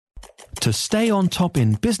To stay on top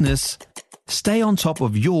in business, stay on top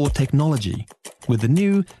of your technology with the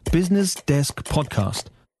new Business Desk podcast,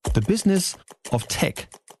 The Business of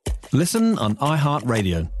Tech. Listen on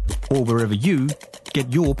iHeartRadio or wherever you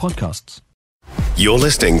get your podcasts. You're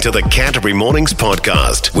listening to the Canterbury Mornings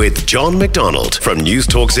podcast with John McDonald from News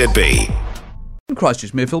Talk ZB.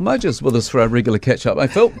 Christchurch Mayor Phil Mauger is with us for our regular catch-up. Hey,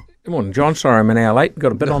 Phil. Good morning, John. Sorry I'm an hour late.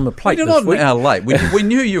 Got a bit on the plate You're this not week. an hour late. We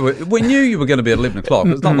knew you were going to be at 11 o'clock.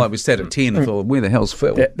 It's not like we sat at 10 and thought, where the hell's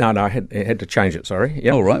Phil? No, I had to change it, sorry.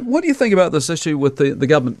 Yep. All right. What do you think about this issue with the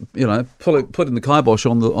government, putting the kibosh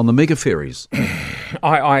on the mega ferries?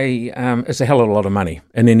 It's a hell of a lot of money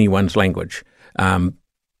in anyone's language.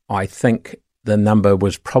 I think the number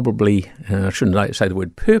was probably, I shouldn't say the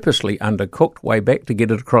word purposely undercooked way back to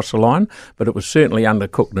get it across the line, but it was certainly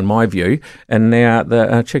undercooked in my view, and now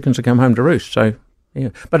the chickens have come home to roost. So, yeah.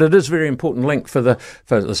 But it is a very important link for the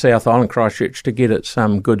South Island, Christchurch, to get its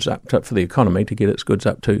goods up for the economy, to get its goods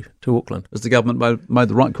up to Auckland. Has the government made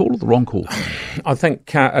the right call or the wrong call? I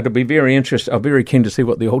think it'll be very interesting. I'm very keen to see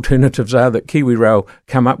what the alternatives are that Kiwi Rail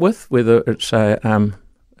come up with, whether it's a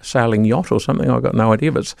sailing yacht or something. I've got no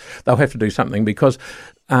idea, but they'll have to do something because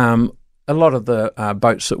a lot of the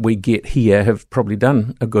boats that we get here have probably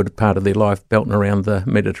done a good part of their life belting around the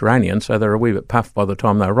Mediterranean, so they're a wee bit puffed by the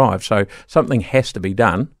time they arrive. So something has to be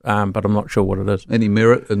done, but I'm not sure what it is. Any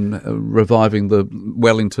merit in reviving the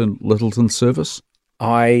Wellington-Lyttelton service?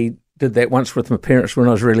 I did that once with my parents when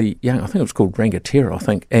I was really young. I think it was called Rangatira, I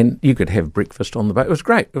think, and you could have breakfast on the boat. It was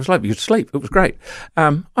great. It was like you could sleep. It was great.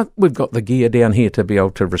 We've got the gear down here to be able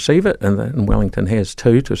to receive it, and Wellington has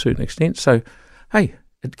too, to a certain extent. So, hey,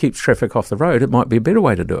 it keeps traffic off the road. It might be a better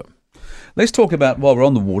way to do it. Let's talk about, while we're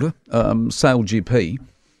on the water, SailGP.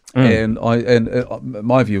 And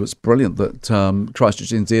my view, it's brilliant that Christchurch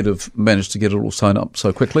NZ have managed to get it all sewn up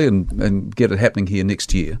so quickly and get it happening here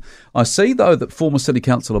next year. I see, though, that former City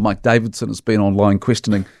Councillor Mike Davidson has been online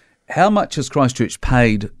questioning how much has Christchurch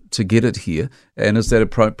paid to get it here, and is that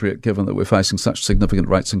appropriate given that we're facing such significant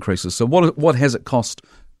rates increases? So what has it cost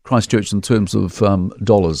Christchurch in terms of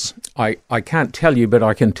dollars? I can't tell you, but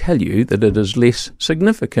I can tell you that it is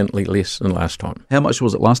significantly less than last time. How much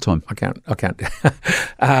was it last time? I can't.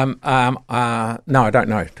 No, I don't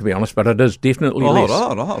know, to be honest, but it is definitely less.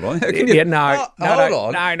 Hold on. Hold on. I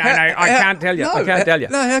can't tell you. I can't tell you.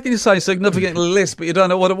 No, how can you say significantly less, but you don't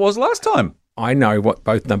know what it was last time? I know what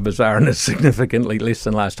both numbers are, and it's significantly less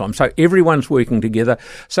than last time. So everyone's working together.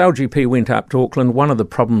 SailGP went up to Auckland. One of the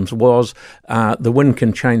problems was the wind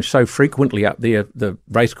can change so frequently up there. The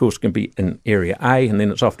racecourse can be in Area A, and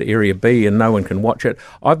then it's off to Area B, and no one can watch it.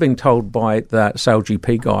 I've been told by the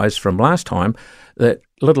SailGP guys from last time that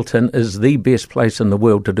Lyttelton is the best place in the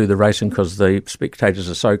world to do the racing because the spectators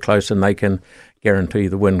are so close and they can guarantee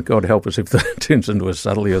the win. God help us if that turns into a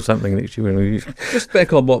subtlety or something next year. Just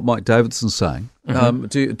back on what Mike Davidson's saying,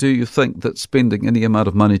 do you think that spending any amount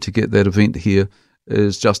of money to get that event here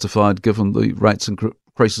is justified given the rates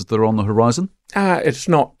increases that are on the horizon? It's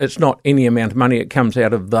not any amount of money. It comes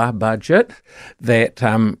out of the budget that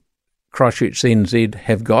Christchurch NZ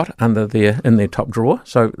have got in their top drawer,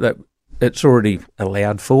 so that it's already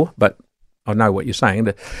allowed for. But I know what you're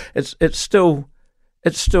saying. It's still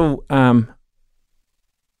it's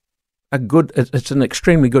an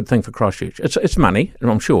extremely good thing for Christchurch. It's money,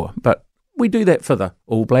 I'm sure, but we do that for the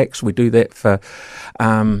All Blacks. We do that for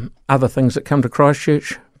other things that come to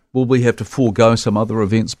Christchurch. Will we have to forego some other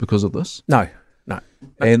events because of this? No.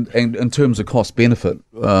 And in terms of cost benefit,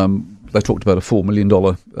 they talked about a $4 million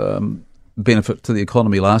benefit to the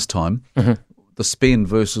economy last time. Mm-hmm. The spend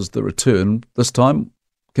versus the return this time,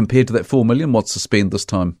 compared to that $4 million, what's the spend this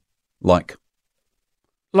time like?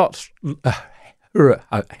 Lots. A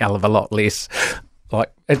hell of a lot less.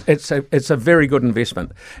 Like it's a very good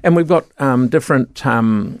investment, and we've got different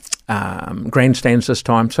grandstands this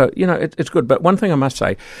time, so it's good. But one thing I must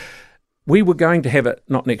say, we were going to have it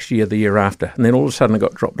not next year, the year after, and then all of a sudden it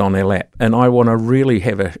got dropped on our lap. And I want to really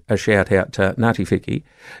have a shout out to Ngāti Whiki,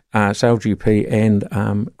 SailGP and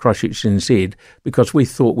Christchurch NZ, because we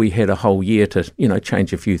thought we had a whole year to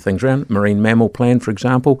change a few things around, marine mammal plan, for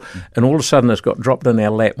example, and all of a sudden it's got dropped in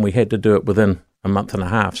our lap, and we had to do it within a month and a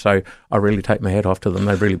half. So I really take my hat off to them.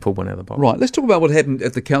 They really pulled one out of the box. Right, let's talk about what happened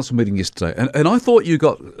at the council meeting yesterday. And I thought you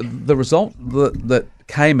got the result that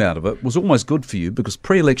came out of it was almost good for you, because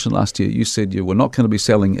pre-election last year you said you were not going to be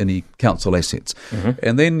selling any council assets. Mm-hmm.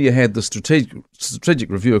 And then you had the strategic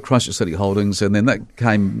review of Christchurch City Holdings, and then that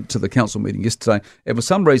came to the council meeting yesterday. And for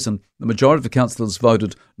some reason, the majority of the councillors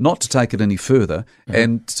voted not to take it any further, mm-hmm.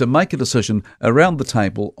 and to make a decision around the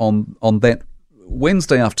table on that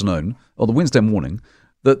Wednesday afternoon, or the Wednesday morning,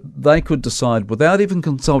 that they could decide without even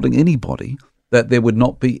consulting anybody that there would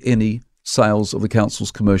not be any sales of the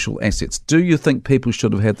council's commercial assets. Do you think people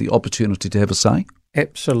should have had the opportunity to have a say?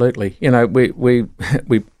 Absolutely. You know, we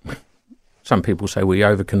some people say we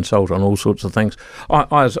over-consult on all sorts of things. I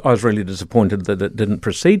was really disappointed that it didn't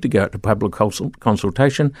proceed to go to public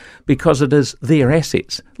consultation because it is their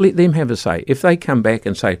assets. Let them have a say. If they come back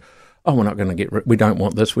and say, oh, we're not going to we don't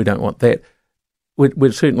want this, we don't want that,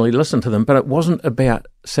 we'd certainly listen to them. But it wasn't about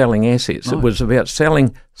selling assets. No. It was about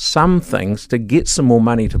selling some things to get some more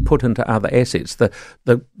money to put into other assets. The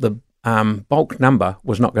bulk number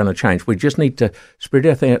was not going to change. We just need to spread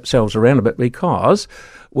ourselves around a bit because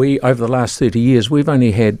over the last 30 years, we've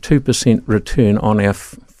only had 2% return on our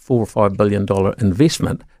 $4 or $5 billion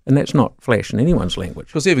investment, and that's not flash in anyone's language.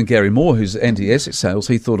 Because even Gary Moore, who's anti-asset sales,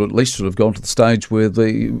 he thought at least should have gone to the stage where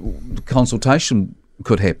the consultation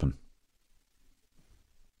could happen.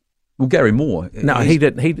 Well, Gary Moore... No, he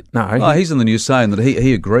didn't. He's in the news saying that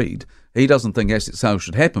he agreed. He doesn't think asset sales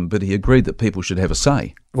should happen, but he agreed that people should have a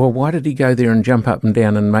say. Well, why did he go there and jump up and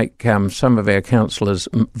down and make some of our councillors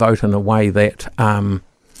vote in a way that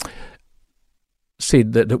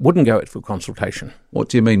said that it wouldn't go out for consultation? What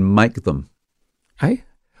do you mean, make them? Hey?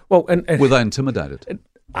 Well, were they intimidated?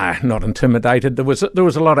 Not intimidated. There was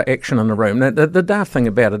a lot of action in the room. Now, the daft thing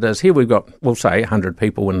about it is here we've got, we'll say, 100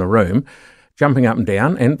 people in the room, jumping up and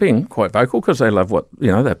down and being quite vocal because they love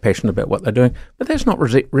they're passionate about what they're doing. But that's not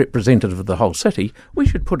representative of the whole city. We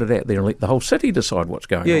should put it out there and let the whole city decide what's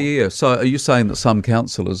going on. Yeah. So are you saying that some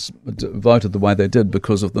councillors voted the way they did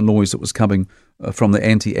because of the noise that was coming from the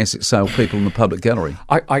anti-asset sale people in the public gallery?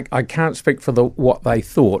 I can't speak for what they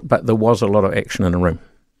thought, but there was a lot of action in the room.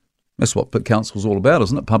 That's what council's all about,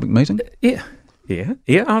 isn't it? Public meeting? Yeah.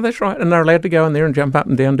 Oh, that's right. And they're allowed to go in there and jump up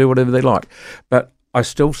and down, do whatever they like. But I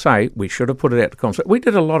still say we should have put it out to consult. We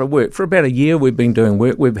did a lot of work. For about a year we've been doing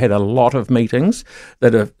work. We've had a lot of meetings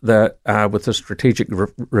that with the strategic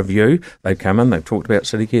review. They've come in, they've talked about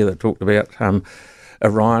City Care, they've talked about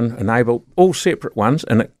Orion, Enable, all separate ones,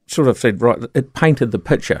 and it sort of said, right, it painted the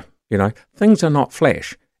picture. You know, things are not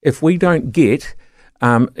flash. If we don't get,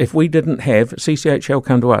 if we didn't have CCHL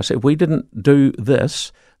come to us, if we didn't do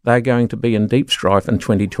this, they're going to be in deep strife in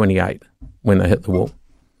 2028 when they hit the wall.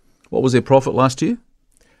 What was their profit last year?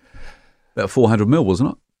 About 400 mil,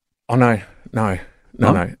 wasn't it? Oh no.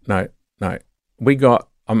 We got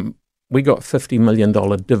 $50 million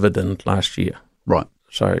dividend last year. Right.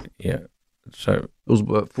 So yeah. So it was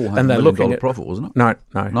about $400 million profit, wasn't it? No,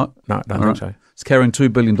 I don't think so. It's carrying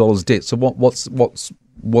 $2 billion debt. So what's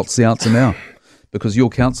the answer now? Because your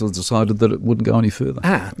council has decided that it wouldn't go any further.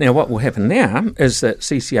 Now what will happen now is that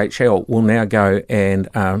CCHL will now go and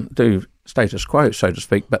do status quo, so to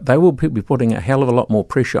speak, but they will be putting a hell of a lot more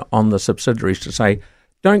pressure on the subsidiaries to say,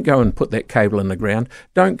 don't go and put that cable in the ground,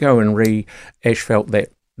 don't go and re-asphalt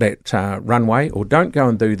that runway, or don't go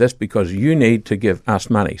and do this because you need to give us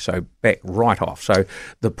money. So back right off. So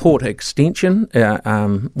the port extension,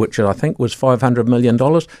 which I think was $500 million,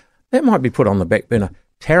 that might be put on the back burner.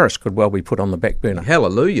 Tariffs could well be put on the back burner.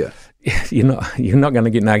 Hallelujah. You're not going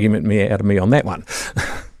to get an argument out of me on that one.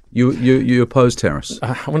 You oppose tariffs?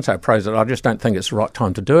 I wouldn't say oppose it. I just don't think it's the right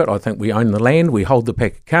time to do it. I think we own the land. We hold the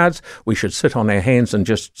pack of cards. We should sit on our hands and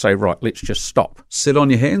just say, right, let's just stop. Sit on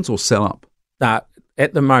your hands or sell up?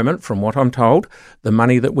 At the moment, from what I'm told, the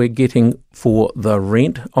money that we're getting for the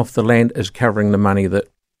rent of the land is covering the money that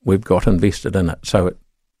we've got invested in it. So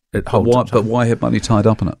it holds. But why have money tied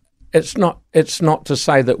up in it? It's not to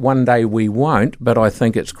say that one day we won't, but I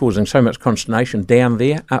think it's causing so much consternation down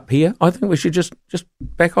there, up here. I think we should just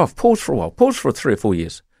back off, pause for a while, pause for 3 or 4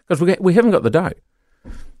 years, because we haven't got the dough.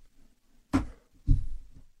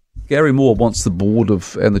 Gary Moore wants the board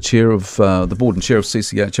and chair of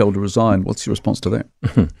CCHL to resign. What's your response to that?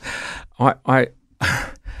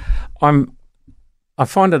 I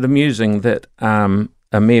find it amusing that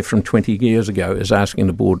a mayor from 20 years ago is asking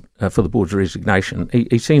the board for the board's resignation.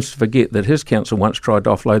 He seems to forget that his council once tried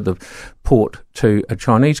to offload the port to a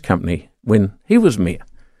Chinese company when he was mayor.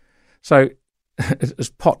 So it's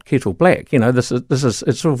pot kettle black. You know,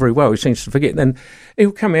 it's all very well. He seems to forget. And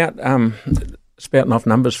he'll come out spouting off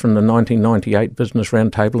numbers from the 1998 Business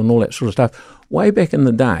Roundtable and all that sort of stuff. Way back in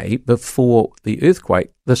the day, before the earthquake,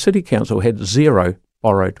 the city council had zero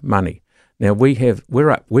borrowed money. Now we're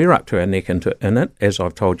up to our neck in it, as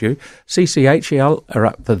I've told you. CCHL are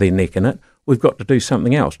up to their neck in it. We've got to do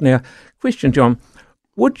something else. Now, question, John,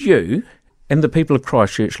 would you and the people of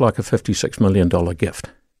Christchurch like a $56 million gift?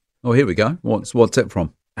 Oh, here we go. What's that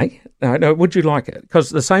from? Hey? No, would you like it? Because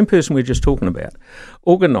the same person we're just talking about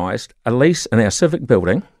organised a lease in our civic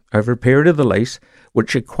building over a period of the lease,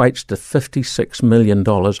 which equates to $56 million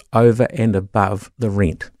over and above the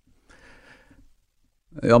rent.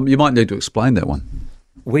 You might need to explain that one.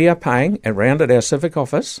 We are paying, around at our civic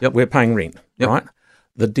office, we're paying rent, right?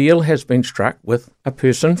 The deal has been struck with a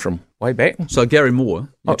person from way back. So Gary Moore,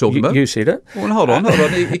 you're talking about? You said it. Well, hold on.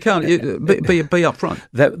 You can't be up front.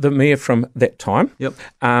 The mayor from that time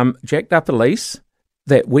jacked up a lease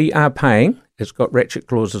that we are paying. It's got ratchet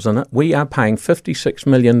clauses in it. We are paying $56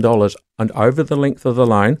 million and over the length of the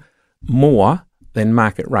loan more than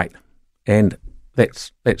market rate. And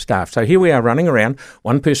that's daft. So here we are running around,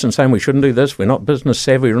 one person saying we shouldn't do this, we're not business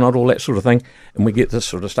savvy, we're not all that sort of thing, and we get this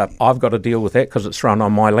sort of stuff. I've got to deal with that because it's thrown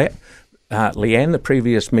on my lap. Leanne, the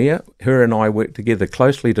previous mayor, her and I worked together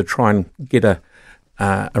closely to try and get a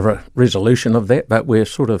resolution of that, but we're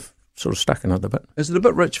sort of stuck in it a bit. Is it a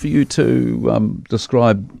bit rich for you to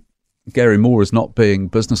describe Gary Moore as not being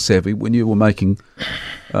business savvy when you were making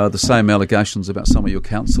the same allegations about some of your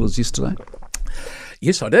councillors yesterday?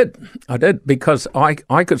 Yes, I did, because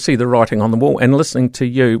I could see the writing on the wall, and listening to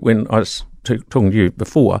you when I was talking to you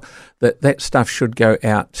before, that stuff should go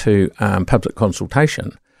out to public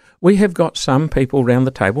consultation. We have got some people around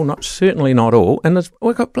the table, certainly not all, and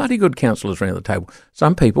we've got bloody good councillors around the table.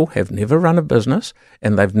 Some people have never run a business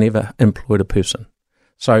and they've never employed a person.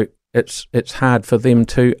 So it's hard for them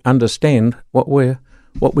to understand what we're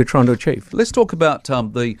trying to achieve. Let's talk about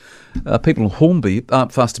the people in Hornby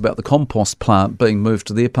aren't fussed about the compost plant being moved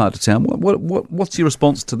to their part of town. What's your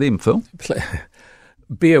response to them, Phil?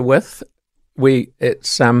 Bear with.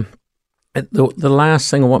 The last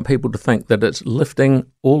thing I want people to think that it's lifting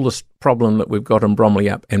all this problem that we've got in Bromley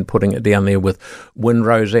up and putting it down there with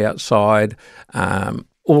windrows outside,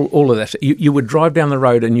 all of that. You would drive down the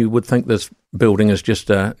road and you would think this building is just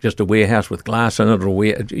a warehouse with glass in it, or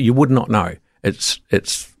you would not know. It's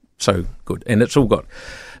so good, and it's all got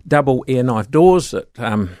double air knife doors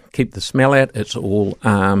that keep the smell out. It's all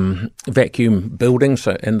vacuum building,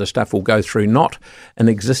 and the stuff will go through not an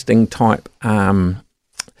existing type.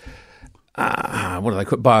 What do they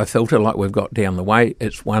call it? Biofilter like we've got down the way.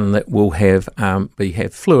 It's one that will have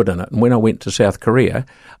fluid in it. And when I went to South Korea,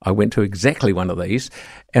 I went to exactly one of these,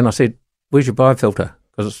 and I said, "Where's your biofilter?"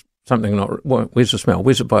 Because it's something where's the smell?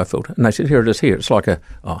 Where's the biofilter? And they said, "Here it is. Here." It's like a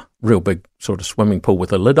real big sort of swimming pool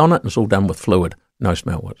with a lid on it, and it's all done with fluid. No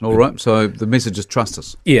smell whatsoever. All right. So the message is trust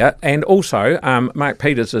us. Yeah, and also Mark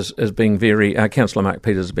Peters is being very Councillor Mark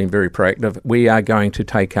Peters has been very proactive. We are going to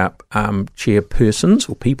take up chairpersons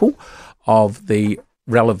or people of the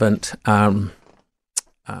relevant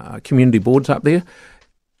community boards up there,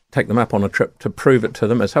 take them up on a trip to prove it to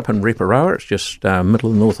them. It's up in Reparoa. It's just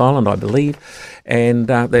middle of North Island, I believe, and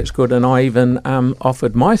that's good. And I even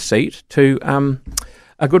offered my seat to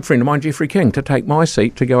a good friend of mine, Jeffrey King, to take my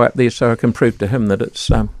seat to go up there so I can prove to him that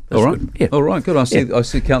it's all right. Good. Yeah. All right, good. I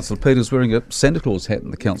see Councillor Peters wearing a Santa Claus hat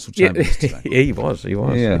in the council chamber yesterday. Yeah, he was.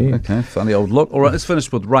 Yeah, okay, funny old look. All right, let's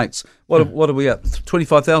finish with rates. What are we at,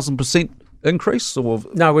 25,000% increase? Or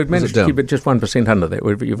no, we've managed to keep it just 1% under that.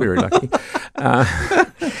 You're very lucky.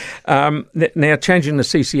 Now, changing the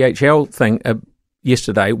CCHL thing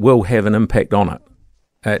yesterday will have an impact on it.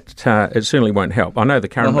 It certainly won't help. I know the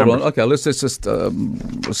current numbers. Hold on. Okay, let's just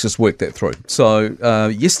work that through. So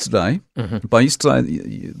yesterday, by yesterday,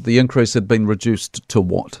 the increase had been reduced to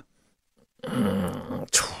what?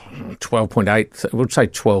 12.8. We'll say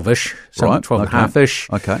 12-ish. Right.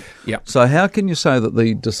 12.5-ish. Okay. Yeah. So how can you say that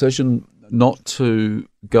the decision not to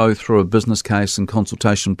go through a business case and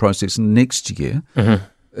consultation process next year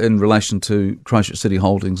in relation to Christchurch City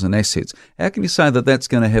holdings and assets, how can you say that that's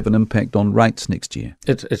going to have an impact on rates next year?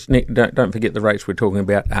 Don't forget the rates we're talking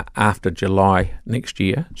about after July next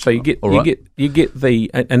year. So you get the,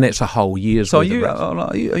 and that's a whole year's. So are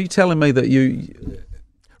you telling me that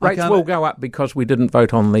rates will go up because we didn't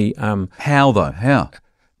vote on the how though? How?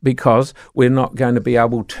 Because we're not going to be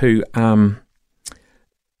able to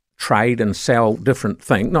trade and sell different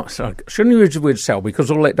things. Shouldn't use the word sell,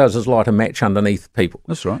 because all that does is light a match underneath people.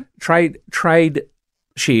 That's right. Trade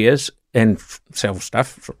shares and sell stuff,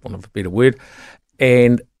 for want of a better word,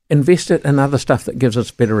 and invest it in other stuff that gives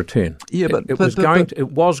us better return. Yeah, but it was going to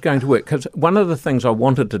work, because one of the things I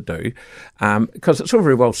wanted to do, because it's all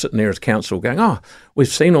very well sitting there as council going, we've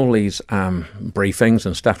seen all these briefings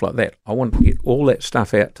and stuff like that. I wanted to get all that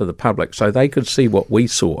stuff out to the public so they could see what we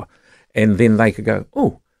saw, and then they could go,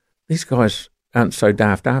 these guys aren't so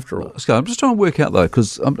daft after all. I'm just trying to work out though,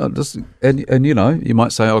 because and you know, you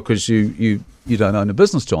might say, because you don't own a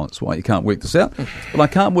business, John, that's why you can't work this out. But I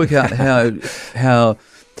can't work out how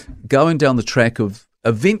going down the track of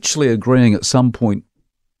eventually agreeing at some point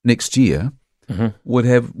next year would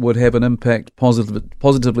have an impact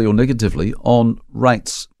positively or negatively on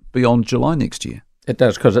rates beyond July next year. It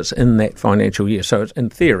does, because it's in that financial year. So it's, in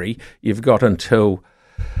theory, you've got until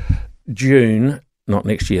June, not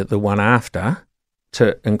next year, the one after,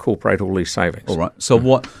 to incorporate all these savings. All right. So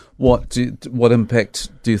what impact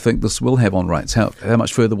do you think this will have on rates? How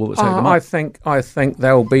much further will it take them up? I think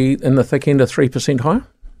they'll be in the thick end of 3% higher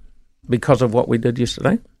because of what we did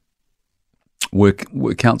yesterday. Were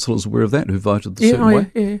councillors aware of that, who voted the certain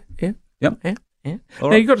way? Yeah. Yep. Yeah. All Now,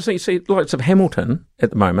 right. you've got to see lots of Hamilton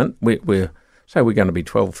at the moment. We're going to be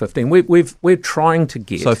 12, 15. We're trying to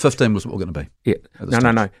get... So 15 was what we're going to be?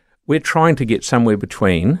 Yeah. No. We're trying to get somewhere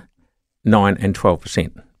between 9 and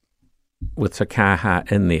 12% with Te Kaha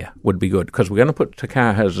in there would be good, because we're going to put Te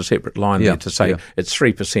Kaha as a separate line there to say it's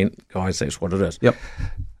 3%, guys, that's what it is. Yep.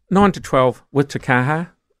 9 to 12 with Te Kaha,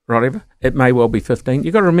 whatever. It may well be 15.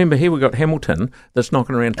 You've got to remember, here we've got Hamilton that's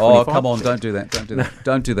knocking around 25. Oh, come on, don't do that.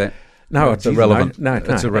 Don't do that. No, it's irrelevant. No,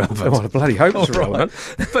 it's irrelevant. Well, I bloody hope it's irrelevant.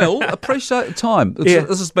 Phil, appreciate the time.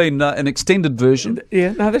 This has been an extended version.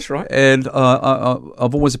 Yeah, no, that's right. And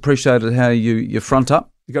I've always appreciated how you front up.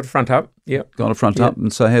 You got to front up. Yeah. Got to front up,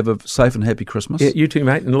 and so have a safe and happy Christmas. Yeah, you too,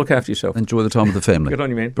 mate, and look after yourself. Enjoy the time with the family. Good on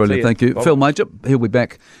you, man. Brilliant, thank you. Bye. Phil Mauger, he'll be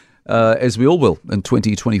back, as we all will, in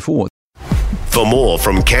 2024. For more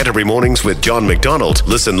from Canterbury Mornings with John McDonald,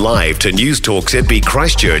 listen live to News Talk ZB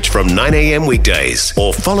Christchurch from 9 a.m. weekdays,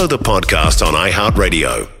 or follow the podcast on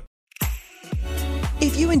iHeartRadio.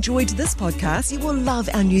 If you enjoyed this podcast, you will love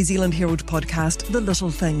our New Zealand Herald podcast, The Little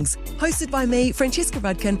Things, hosted by me, Francesca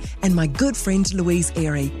Rudkin, and my good friend Louise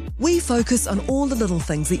Airy. We focus on all the little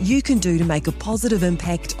things that you can do to make a positive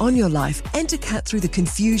impact on your life and to cut through the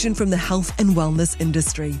confusion from the health and wellness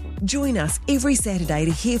industry. Join us every Saturday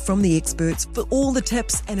to hear from the experts for all the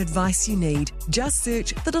tips and advice you need. Just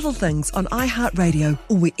search The Little Things on iHeartRadio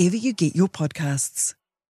or wherever you get your podcasts.